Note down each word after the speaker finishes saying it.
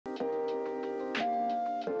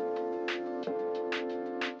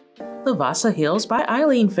The Vasa Heels by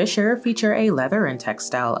Eileen Fisher feature a leather and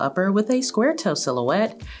textile upper with a square toe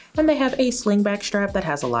silhouette, and they have a slingback strap that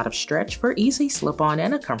has a lot of stretch for easy slip-on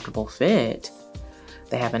and a comfortable fit.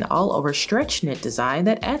 They have an all-over stretch knit design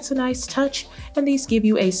that adds a nice touch, and these give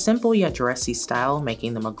you a simple yet dressy style,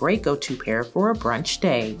 making them a great go-to pair for a brunch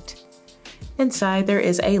date. Inside, there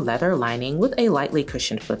is a leather lining with a lightly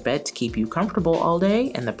cushioned footbed to keep you comfortable all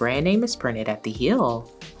day, and the brand name is printed at the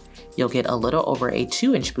heel. You'll get a little over a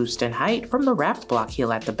 2-inch boost in height from the wrapped block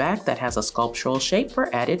heel at the back that has a sculptural shape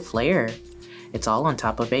for added flair. It's all on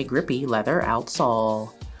top of a grippy leather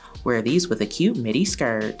outsole. Wear these with a cute midi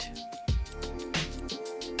skirt.